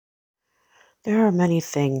There are many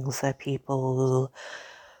things that people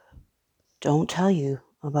don't tell you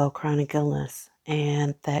about chronic illness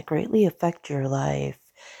and that greatly affect your life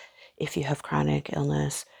if you have chronic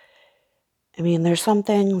illness. I mean, there's some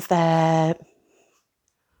things that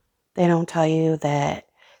they don't tell you that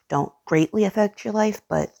don't greatly affect your life,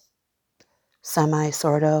 but semi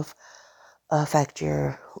sort of affect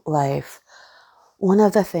your life. One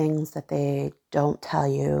of the things that they don't tell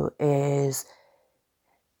you is,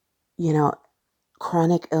 you know,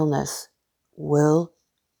 chronic illness will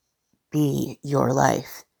be your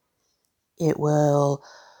life. It will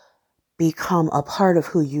become a part of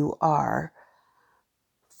who you are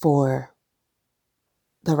for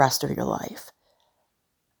the rest of your life.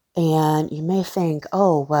 And you may think,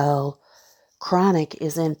 oh, well, chronic,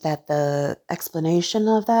 isn't that the explanation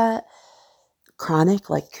of that? Chronic,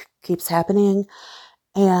 like, keeps happening.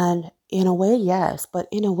 And in a way, yes. But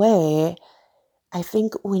in a way, I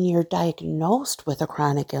think when you're diagnosed with a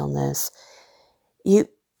chronic illness, you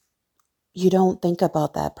you don't think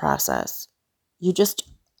about that process. You just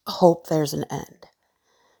hope there's an end.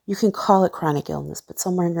 You can call it chronic illness, but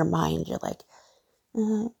somewhere in your mind, you're like,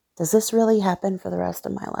 does this really happen for the rest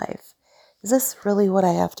of my life? Is this really what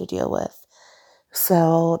I have to deal with?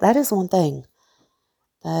 So that is one thing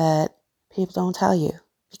that people don't tell you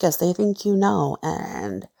because they think you know,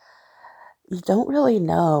 and you don't really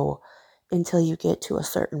know until you get to a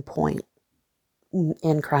certain point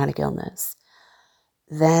in chronic illness.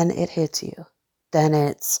 Then it hits you. Then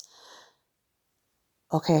it's,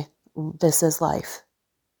 okay, this is life.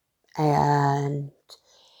 And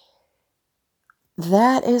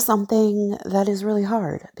that is something that is really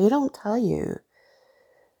hard. They don't tell you.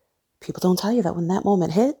 People don't tell you that when that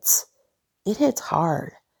moment hits, it hits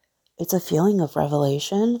hard. It's a feeling of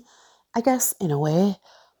revelation, I guess, in a way,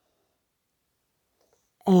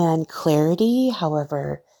 and clarity.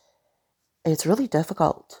 However, it's really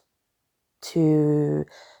difficult to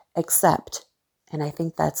accept. And I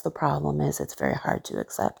think that's the problem, is it's very hard to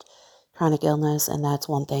accept chronic illness. And that's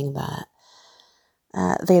one thing that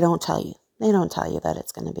they don't tell you. They don't tell you that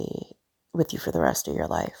it's going to be with you for the rest of your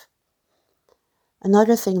life.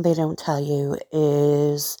 Another thing they don't tell you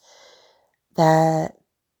is that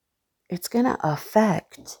it's going to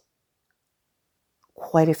affect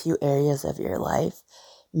quite a few areas of your life,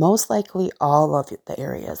 most likely all of the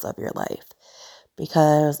areas of your life,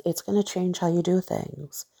 because it's going to change how you do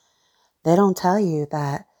things. They don't tell you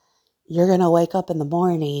that you're going to wake up in the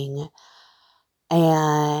morning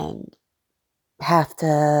and have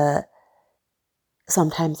to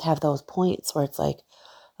sometimes have those points where it's like,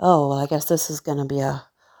 oh, well, I guess this is going to be a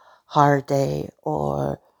hard day,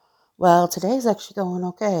 or, well, today's actually going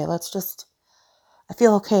okay. I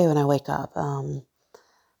feel okay when I wake up.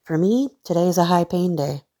 For me, today's a high pain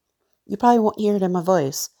day. You probably won't hear it in my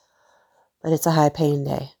voice, but it's a high pain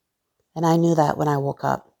day. And I knew that when I woke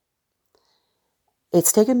up.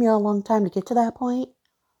 It's taken me a long time to get to that point,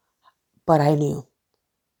 but I knew.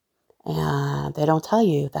 And they don't tell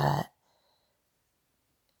you that,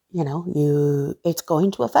 it's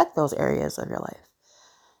going to affect those areas of your life.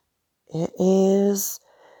 It is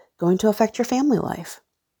going to affect your family life.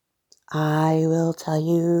 I will tell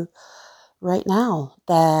you right now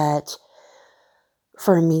that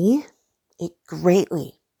for me, it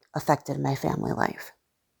greatly affected my family life.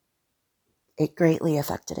 It greatly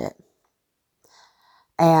affected it.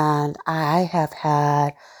 And I have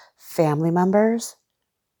had family members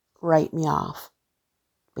write me off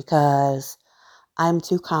because I'm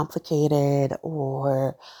too complicated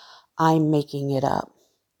or I'm making it up.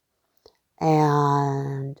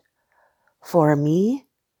 And for me,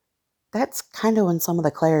 that's kind of when some of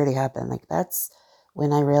the clarity happened. Like, that's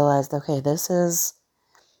when I realized, okay, this is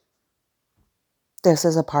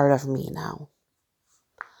a part of me now.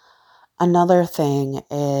 Another thing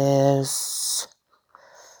is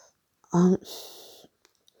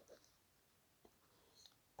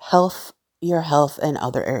your health in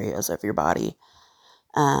other areas of your body.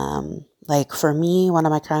 Like for me, one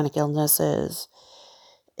of my chronic illnesses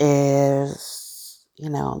is,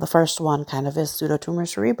 the first one kind of is pseudotumor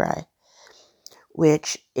cerebri,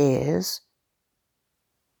 which is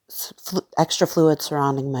extra fluid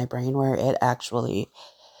surrounding my brain where it actually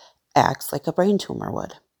acts like a brain tumor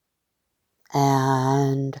would.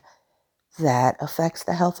 And that affects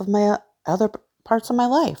the health of my other parts of my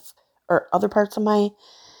life, or other parts of my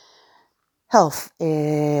health.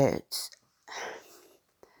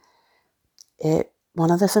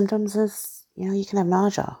 One of the symptoms is, you can have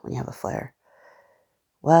nausea when you have a flare.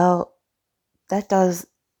 Well, that does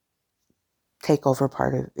take over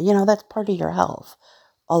part of, that's part of your health.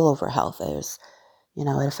 All over health is, it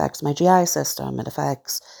affects my GI system.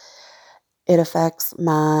 It affects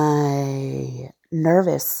my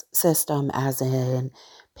nervous system, as in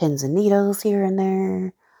pins and needles here and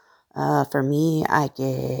there. For me, I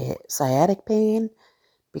get sciatic pain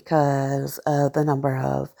because of the number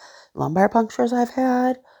of lumbar punctures I've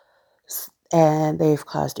had, and they've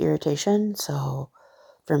caused irritation. So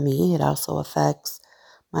for me, it also affects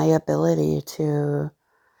my ability to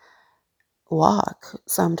walk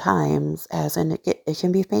sometimes, as in it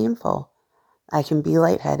can be painful. I can be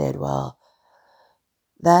lightheaded. Well,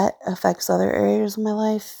 that affects other areas of my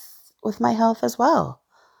life with my health as well.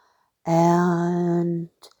 And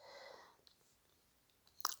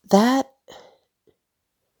that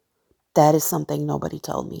that is something nobody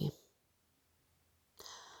told me.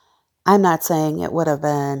 I'm not saying it would have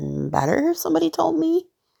been better if somebody told me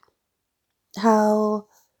how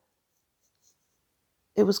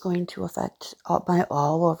it was going to affect my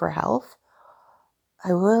all over health.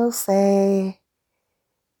 I will say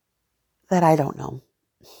that I don't know.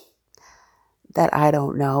 That I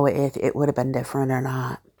don't know if it would have been different or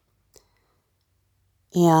not.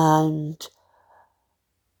 And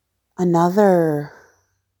another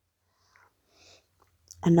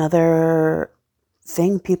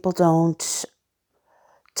thing people don't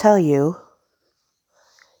tell you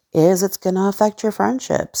is it's going to affect your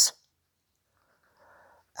friendships.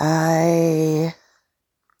 I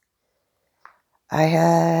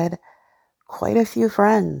had quite a few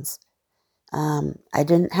friends. I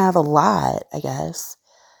didn't have a lot, I guess.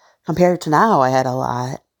 Compared to now, I had a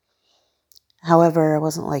lot. However, I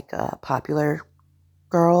wasn't like a popular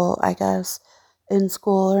girl, I guess, in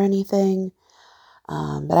school or anything.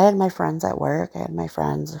 But I had my friends at work. I had my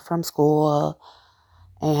friends from school.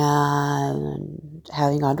 And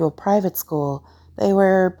having gone to a private school, they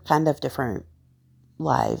were kind of different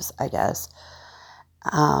lives, I guess.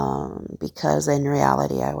 Because in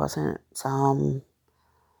reality, I wasn't some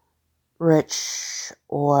rich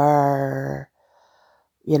or,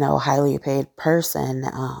 highly paid person,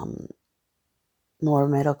 more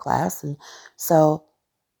middle class. And so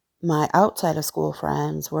my outside of school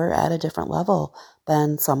friends were at a different level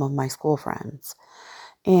than some of my school friends.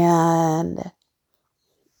 And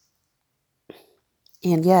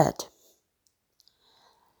yet,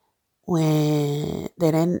 when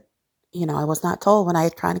they didn't, I was not told when I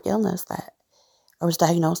had chronic illness that I was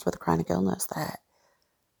diagnosed with a chronic illness that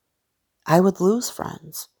I would lose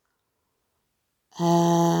friends.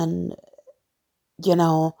 And,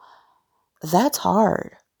 that's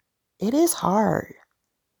hard. It is hard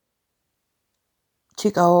to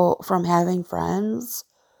go from having friends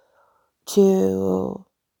to,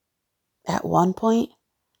 at one point,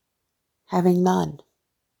 having none.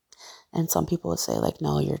 And some people would say, like,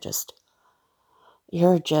 no, you're just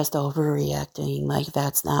overreacting. Like,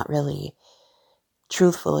 that's not really.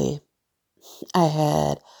 Truthfully, I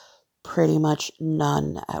had pretty much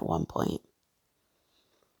none at one point.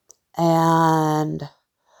 And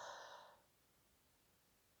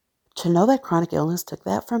to know that chronic illness took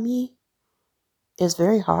that from me is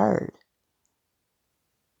very hard.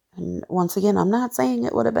 And once again, I'm not saying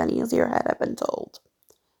it would have been easier had I been told,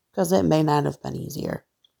 because it may not have been easier.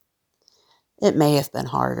 It may have been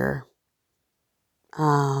harder.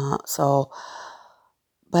 But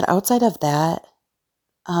outside of that,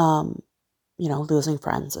 losing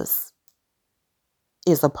friends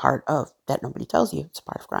is a part of that nobody tells you. It's a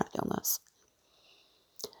part of chronic illness.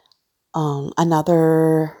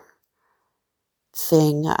 Another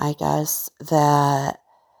thing, I guess, that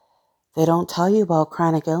they don't tell you about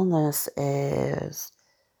chronic illness is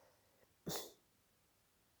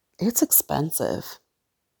it's expensive.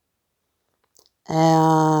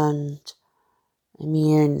 And I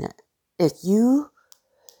mean, if you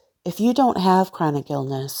don't have chronic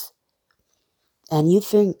illness and you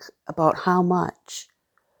think about how much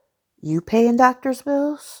you pay in doctor's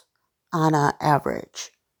bills on an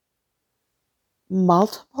average,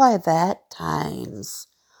 multiply that times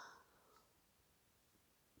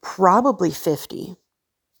probably 50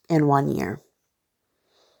 in 1 year.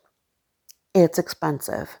 It's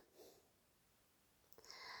expensive.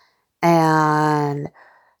 And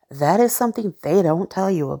that is something they don't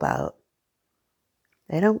tell you about.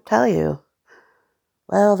 They don't tell you,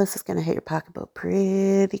 well, this is going to hit your pocketbook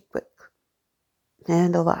pretty quick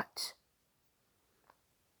and a lot.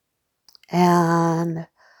 And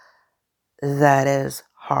that is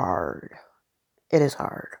hard. It is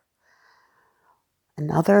hard.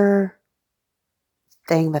 Another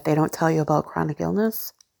thing that they don't tell you about chronic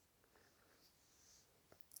illness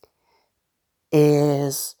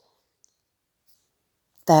is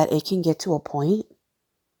that it can get to a point,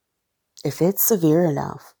 if it's severe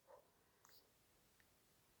enough,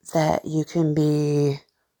 that you can be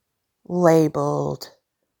labeled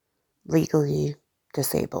legally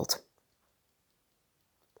disabled.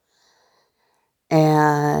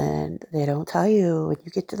 And they don't tell you when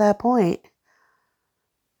you get to that point,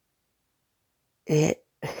 the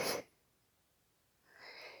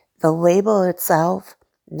label itself,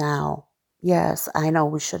 now, yes, I know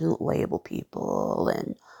we shouldn't label people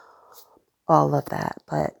and all of that,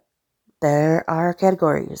 but there are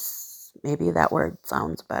categories. Maybe that word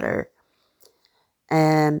sounds better.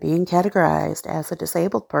 And being categorized as a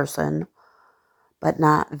disabled person, but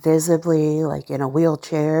not visibly like in a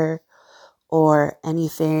wheelchair or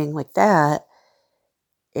anything like that,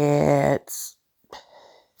 it's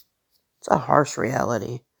a harsh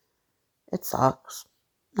reality. It sucks.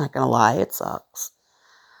 Not gonna lie, it sucks.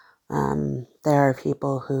 There are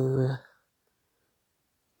people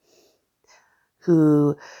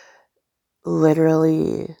who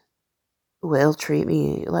literally will treat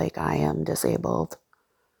me like I am disabled,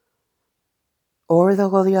 or they'll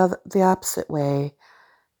go the opposite way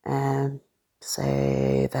and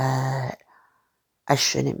say that I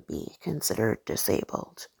shouldn't be considered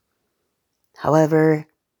disabled. However,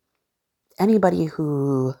 anybody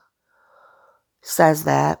who says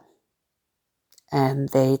that and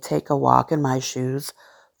they take a walk in my shoes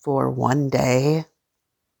for one day,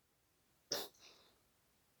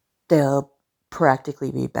 they'll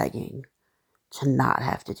practically be begging to not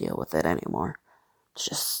have to deal with it anymore.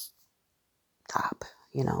 Just stop,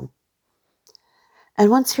 you know. And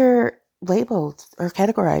once you're labeled or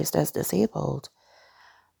categorized as disabled,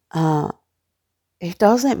 it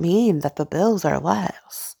doesn't mean that the bills are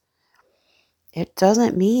less. It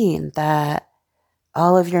doesn't mean that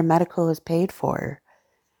all of your medical is paid for.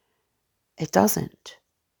 It doesn't.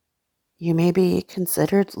 You may be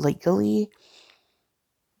considered legally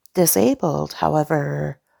disabled,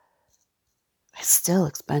 however, it's still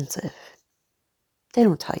expensive. They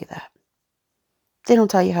don't tell you that. They don't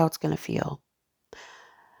tell you how it's going to feel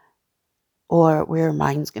or where your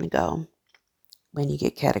mind's going to go when you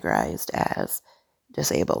get categorized as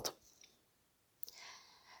disabled.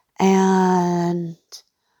 And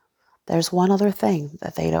there's one other thing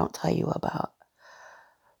that they don't tell you about.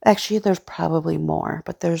 Actually, there's probably more,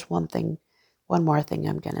 but there's one more thing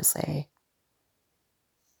I'm going to say.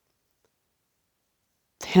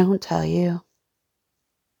 They don't tell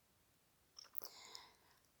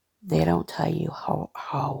you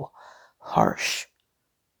how harsh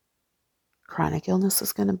chronic illness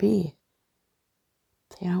is going to be.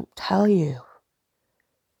 They don't tell you.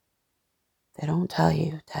 They don't tell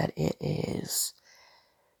you that it is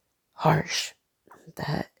harsh,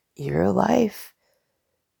 that your life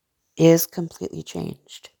is completely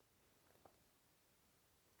changed.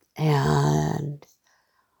 And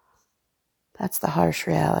that's the harsh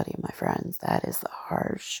reality, my friends. That is the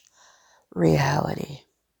harsh reality.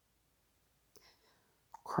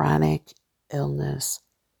 Chronic illness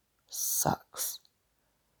sucks.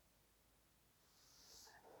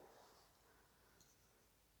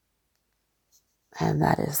 And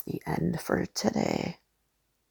that is the end for today.